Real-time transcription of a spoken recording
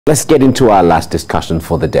Let's get into our last discussion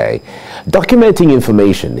for the day. Documenting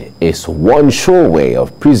information is one sure way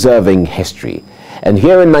of preserving history. And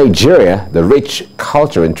here in Nigeria, the rich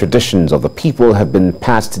culture and traditions of the people have been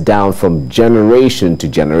passed down from generation to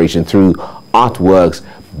generation through artworks,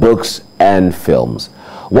 books, and films.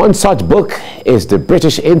 One such book is the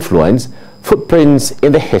British influence, Footprints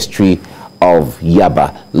in the History of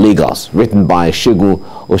Yaba Lagos, written by Segun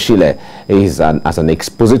Oshile. It is as an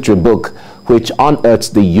expository book which unearths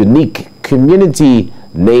the unique community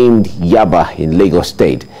named Yaba in Lagos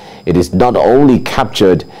State. It is not only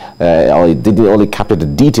captured, or it didn't only capture the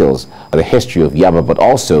details of the history of Yaba, but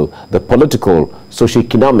also the political,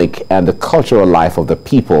 socio-economic, and the cultural life of the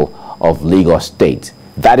people of Lagos State.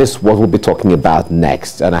 That is what we'll be talking about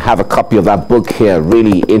next. And I have a copy of that book here,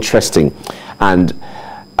 really interesting. And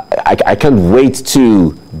I can't wait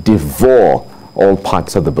to devour all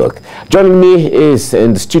parts of the book. Joining me is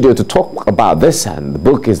in the studio to talk about this, and the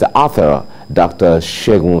book is the author, Dr.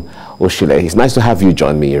 Segun Oshile. It's nice to have you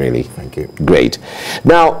join me, really. Thank you. Great.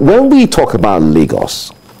 Now, when we talk about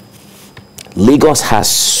Lagos, Lagos has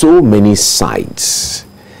so many sides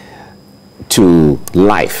to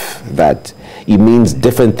life that it means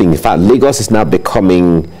different things. In fact, Lagos is now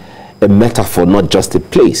becoming a metaphor, not just a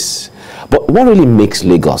place. But what really makes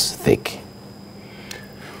Lagos thick?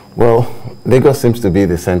 Well, Lagos seems to be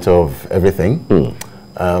the center of everything.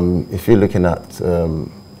 If you're looking at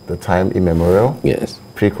the time immemorial, yes,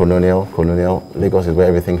 pre-colonial, colonial, Lagos is where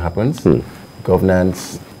everything happens.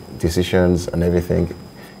 Governance, decisions, and everything,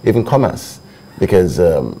 even commerce. Because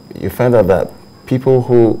you find out that people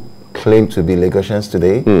who claim to be Lagosians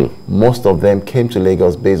today, most of them came to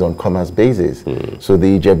Lagos based on commerce basis. So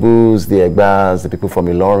the Ijebus, the Egbas, the people from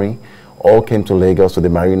Ilorin, all came to Lagos to the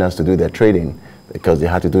marinas to do their trading because they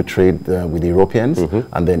had to do trade with the Europeans,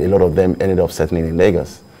 and then a lot of them ended up settling in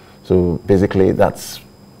Lagos. So basically, that's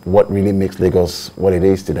what really makes Lagos what it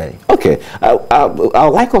is today. Okay, I'd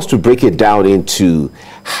like us to break it down into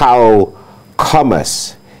how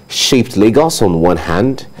commerce shaped Lagos on one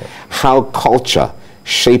hand, how culture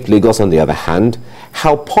shaped Lagos on the other hand,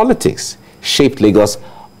 how politics shaped Lagos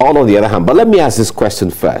all on the other hand. But let me ask this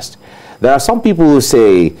question first. There are some people who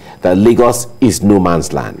say that Lagos is no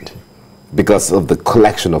man's land because of the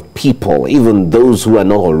collection of people, even those who are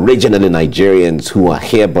not originally Nigerians who are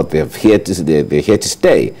here, but they're here to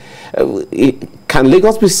stay. Can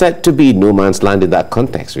Lagos be said to be no man's land in that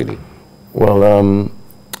context, really? Well,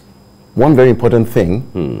 one very important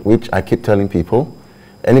thing, which I keep telling people,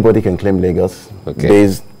 anybody can claim Lagos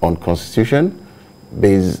based on constitution,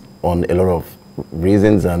 based on a lot of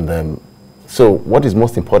reasons, and so what is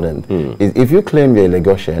most important is if you claim you're a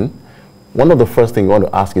Lagosian, one of the first things you want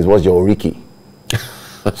to ask is what's your Oriki?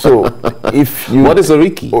 So if you... What is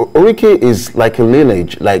Oriki? Oriki is like a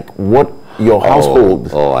lineage, like what your household.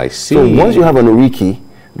 Oh, I see. So once you have an Oriki,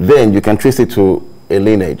 then you can trace it to a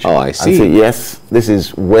lineage. Oh, I see. And say, yes, this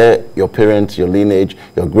is where your parents, your lineage,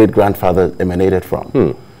 your great-grandfather emanated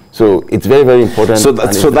from. So it's very, very important. So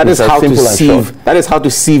that is how to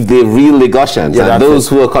sieve the real Lagosians, and those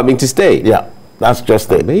who are coming to stay. Yeah, that's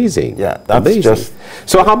just it. Amazing. Yeah, that's just.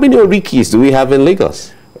 So how many Orikis do we have in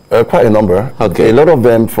Lagos? Quite a number. Okay. A lot of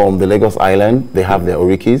them from the Lagos Island, they have their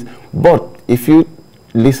Orikis. But if you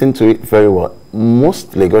listen to it very well,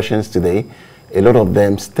 most Lagosians today, a lot of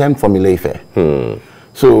them stem from Ile-Ife.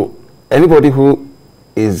 So anybody who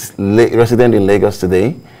is resident in Lagos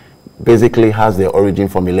today basically has their origin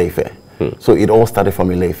from Ile-Ife. So it all started from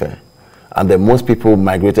Ile-Ife. And then most people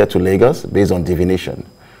migrated to Lagos based on divination.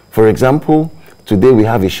 For example, today we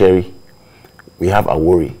have Isheri, we have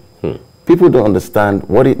Awori. People don't understand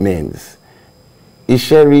what it means.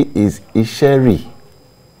 Isheri is Isheri,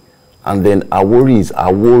 and then Awori is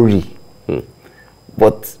Awori.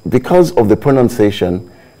 But because of the pronunciation,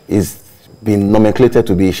 it's been nomenclated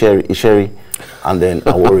to be Isheri, and then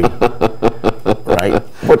Awori. Right?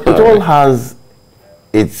 But it all has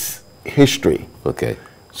its history. Okay.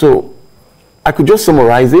 So I could just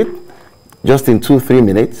summarize it just in 2-3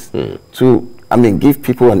 minutes to, give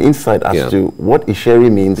people an insight as to what Isheri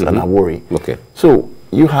means and Awori. Okay. So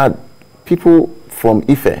you had people from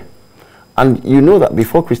Ife, and you know that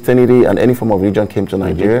before Christianity and any form of religion came to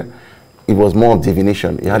Nigeria, it was more of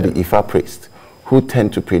divination. You had the Ifa priest who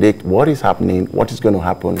tend to predict what is happening, what is going to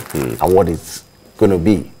happen, and what is going to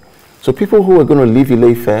be. So people who were going to leave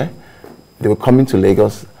Ile-Ife, they were coming to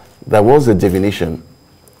Lagos. There was a divination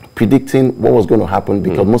predicting what was going to happen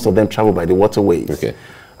because most of them travel by the waterways. Okay.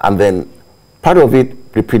 And then part of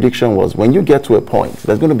it, the prediction was when you get to a point,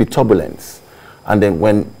 there's going to be turbulence. And then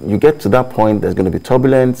when you get to that point, there's going to be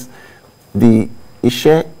turbulence. The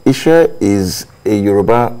Ishe is a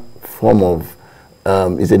Yoruba form of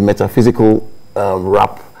is a metaphysical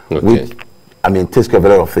wrap, Okay. which, I mean, takes care of a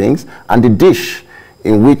lot of things. And the dish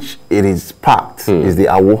in which it is packed is the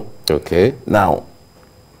awo. Okay. Now,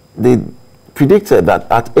 they predicted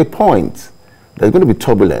that at a point, there's going to be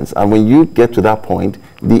turbulence. And when you get to that point,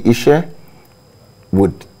 the ishe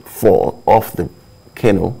would fall off the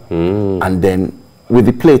canoe. And then with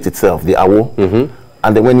the plate itself, the awo,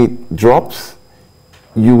 and then when it drops,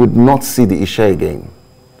 you would not see the ishe again.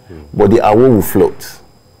 But the awo will float.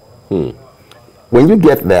 When you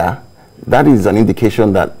get there, that is an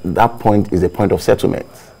indication that that point is a point of settlement.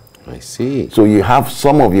 I see. So you have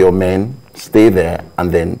some of your men stay there,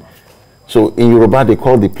 and then, so in Yoruba they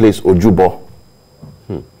call the place Ojubo,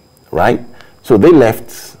 right? So they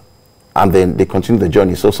left, and then they continued the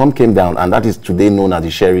journey. So some came down, and that is today known as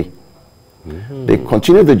the Sherry. They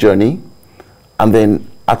continued the journey, and then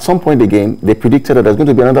at some point again, they predicted that there's going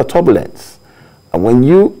to be another turbulence. And when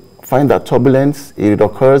you find that turbulence, it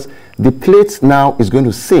occurs, the plate now is going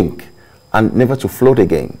to sink and never to float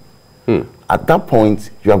again. At that point,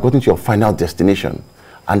 you have gotten to your final destination,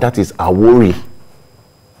 and that is Awori,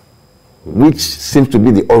 which seems to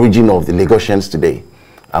be the origin of the Lagosians today,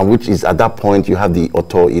 and which is at that point you have the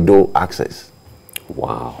Oto-Ido access.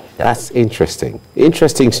 Wow, that's interesting.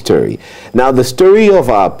 Interesting story. Now, the story of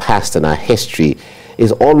our past and our history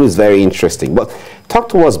is always very interesting. But talk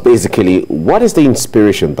to us basically, what is the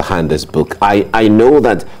inspiration behind this book? I know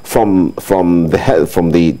that from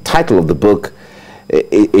the title of the book,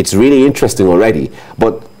 it's really interesting already.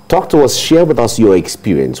 But talk to us, share with us your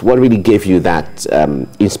experience. What really gave you that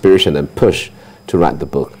inspiration and push to write the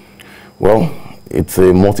book? Well, it's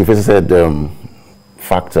a multifaceted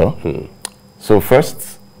factor. So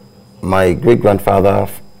first, my great-grandfather,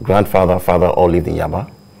 father all lived in Yaba.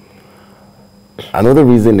 Another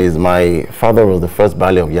reason is my father was the first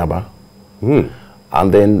Baale of Yaba.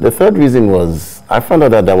 And then the third reason was I found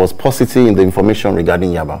out that there was paucity in the information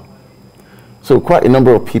regarding Yaba. So quite a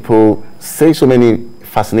number of people say so many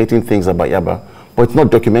fascinating things about Yaba, but it's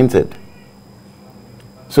not documented.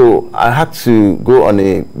 So I had to go on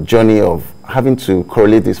a journey of having to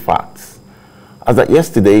correlate these facts. As that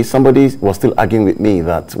yesterday, somebody was still arguing with me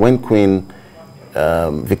that when Queen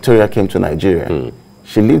Victoria came to Nigeria,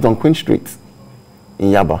 she lived on Queen Street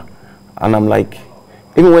in Yaba. And I'm like,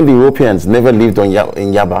 even when the Europeans never lived in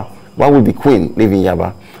Yaba, why would the Queen live in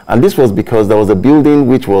Yaba? And this was because there was a building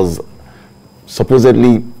which was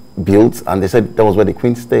supposedly built, and they said that was where the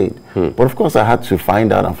Queen stayed. But of course, I had to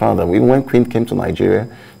find out and found that even when Queen came to Nigeria,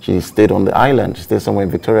 she stayed on the island. She stayed somewhere in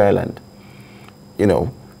Victoria Island. You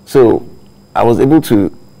know, so I was able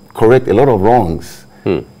to correct a lot of wrongs.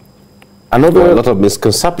 A lot of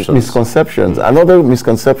misconceptions. Another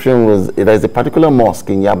misconception was there's a particular mosque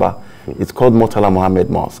in Yaba. It's called Murtala Muhammad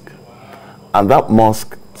Mosque. And that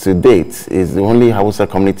mosque, to date, is the only Hausa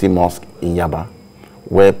community mosque in Yaba,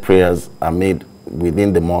 where prayers are made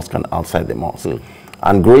within the mosque and outside the mosque.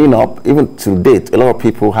 And growing up, even to date, a lot of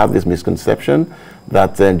people have this misconception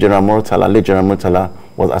that late General Murtala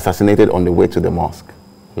was assassinated on the way to the mosque.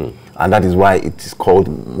 And that is why it is called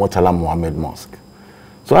Murtala Muhammad Mosque.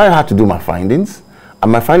 So I had to do my findings,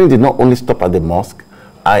 and my finding did not only stop at the mosque,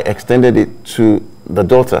 I extended it to the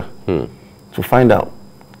daughter to find out,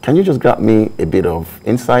 can you just grab me a bit of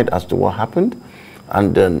insight as to what happened?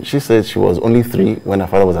 And then she said she was only 3 when her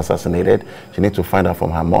father was assassinated. She needed to find out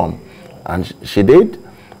from her mom. And she did,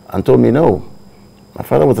 and told me, no, my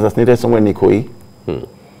father was assassinated somewhere in Ikoyi,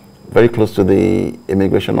 very close to the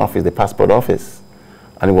immigration office, the passport office.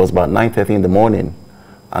 And it was about 9:30 in the morning.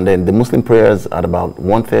 And then the Muslim prayers at about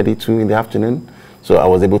 1:32 in the afternoon. So I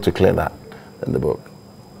was able to clear that in the book.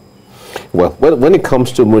 Well, when it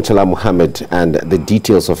comes to Murtala Muhammad and the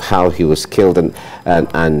details of how he was killed and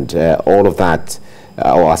all of that,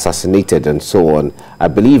 or assassinated and so on, I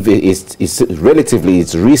believe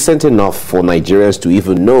it's recent enough for Nigerians to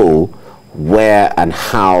even know where and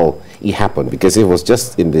how it happened, because it was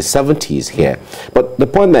just in the 70s here. But the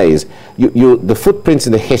point there is, the footprints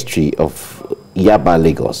in the history of Yaba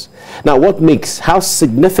Lagos. Now, how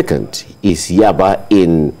significant is Yaba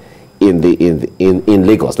in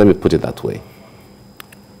Lagos? Let me put it that way.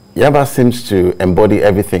 Yaba seems to embody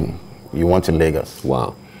everything you want in Lagos.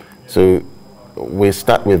 Wow. So we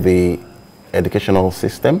start with the educational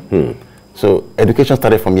system. So education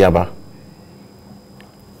started from Yaba.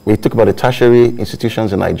 We talk about the tertiary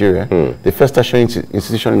institutions in Nigeria. The first tertiary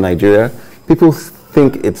institution in Nigeria, people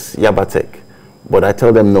think it's Yaba Tech, but I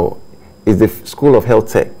tell them no. It's the School of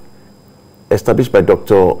Health Tech, established by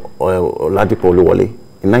Dr. Oladipo Oluwole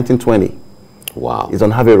in 1920. Wow. It's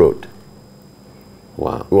on Harvey Road.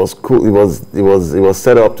 Wow. It was cool. It was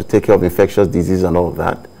set up to take care of infectious disease and all of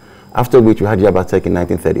that. after which we had Yaba Tech in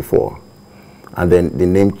 1934. And then the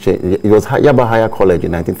name changed. It was Yaba Higher College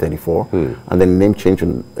in 1934, and then the name changed to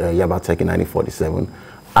Yaba Tech in 1947,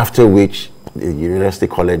 after which the University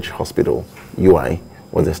College Hospital, UI,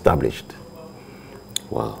 was established.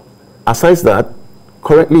 Wow. Aside that,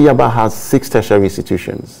 currently Yaba has 6 tertiary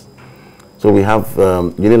institutions. So we have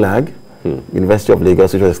UNILAG, University of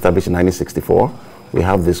Lagos, which was established in 1964. We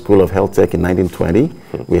have the School of Health Tech in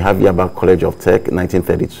 1920. We have Yaba College of Tech in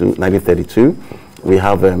 1932. We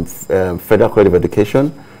have Federal College of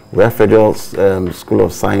Education. We have Federal School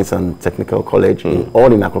of Science and Technical College,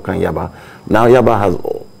 all in Akoka and Yaba. Now Yaba has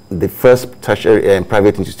the first tertiary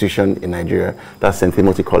private institution in Nigeria, that's St.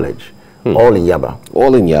 Timothy College, all in Yaba.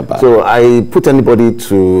 All in Yaba. So I put anybody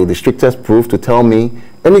to the strictest proof to tell me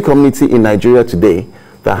any community in Nigeria today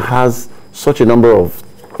that has such a number of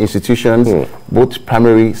institutions, both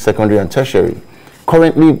primary, secondary, and tertiary.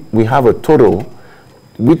 Currently, we have a total,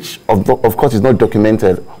 which of course is not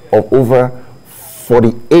documented, of over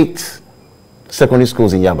 48 secondary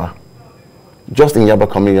schools in Yaba, just in Yaba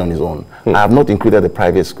community on its own. I have not included the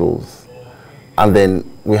private schools. And then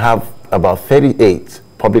we have about 38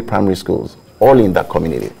 public primary schools, all in that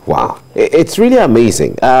community. Wow, it's really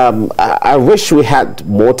amazing. I wish we had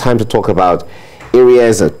more time to talk about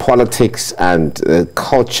areas of politics and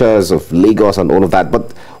cultures of Lagos and all of that,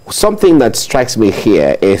 but something that strikes me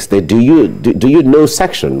here is the do you know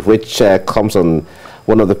section, which comes on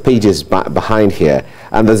one of the pages behind here,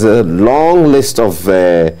 and there's a long list of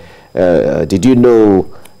did you know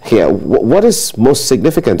here. What is most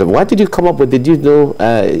significant, and why did you come up with the did you know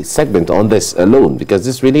segment on this alone? Because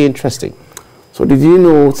it's really interesting. So did you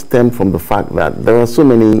know stemmed from the fact that there are so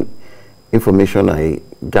many information I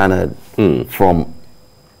garnered from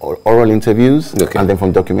oral interviews, and then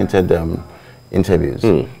from documented interviews.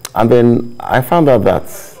 And then I found out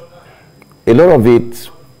that a lot of it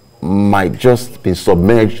might just be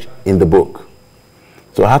submerged in the book.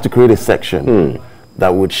 So I had to create a section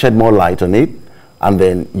that would shed more light on it, and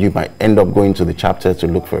then you might end up going to the chapter to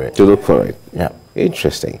look for it. To look for it. Yeah.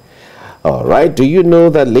 Interesting. All right. Do you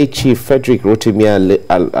know that late Chief Frederick Rotimi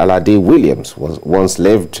Alade Williams once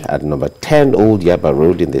lived at number 10 Old Yaba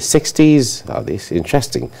Road in the 60s? Oh, this is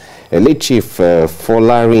interesting. Late Chief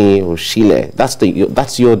Folari Oshile,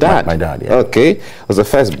 that's your dad? My dad, yeah. Okay. Was the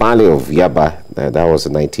first Baale of Yaba. That was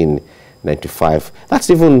in 1995. That's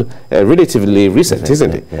even relatively recent,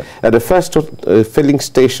 isn't it? Yeah. The first filling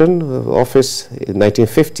station office in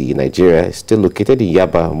 1950 in Nigeria is still located in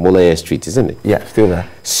Yaba Moleye Street, isn't it? Yeah, still there.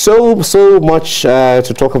 So much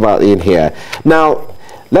to talk about in here. Now,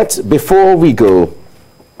 before we go,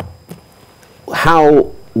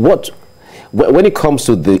 when it comes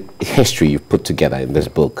to the history you put together in this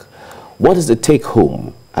book, what is the take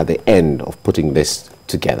home at the end of putting this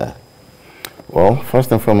together? Well,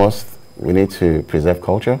 first and foremost, we need to preserve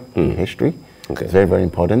culture and history. Okay. It's very, very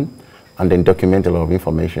important. And then document a lot of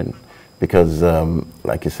information. Because,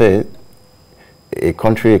 like you said, a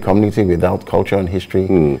country, a community without culture and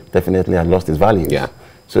history definitely has lost its value. Yeah.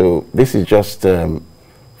 So this is just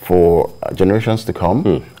for generations to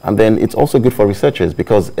come. And then it's also good for researchers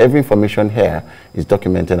because every information here is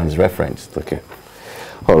documented and is referenced. Okay.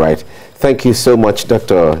 All right. Thank you so much,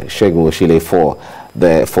 Dr. Segun Oshile, for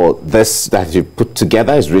this that you put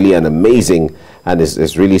together. Is really an amazing and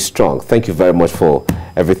is really strong. Thank you very much for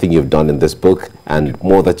everything you've done in this book and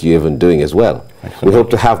more that you're even doing as well. We hope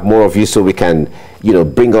to have more of you so we can,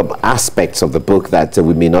 bring up aspects of the book that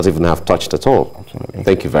we may not even have touched at all. Absolutely.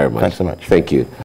 Thank you very much. Thanks so much. Thank you.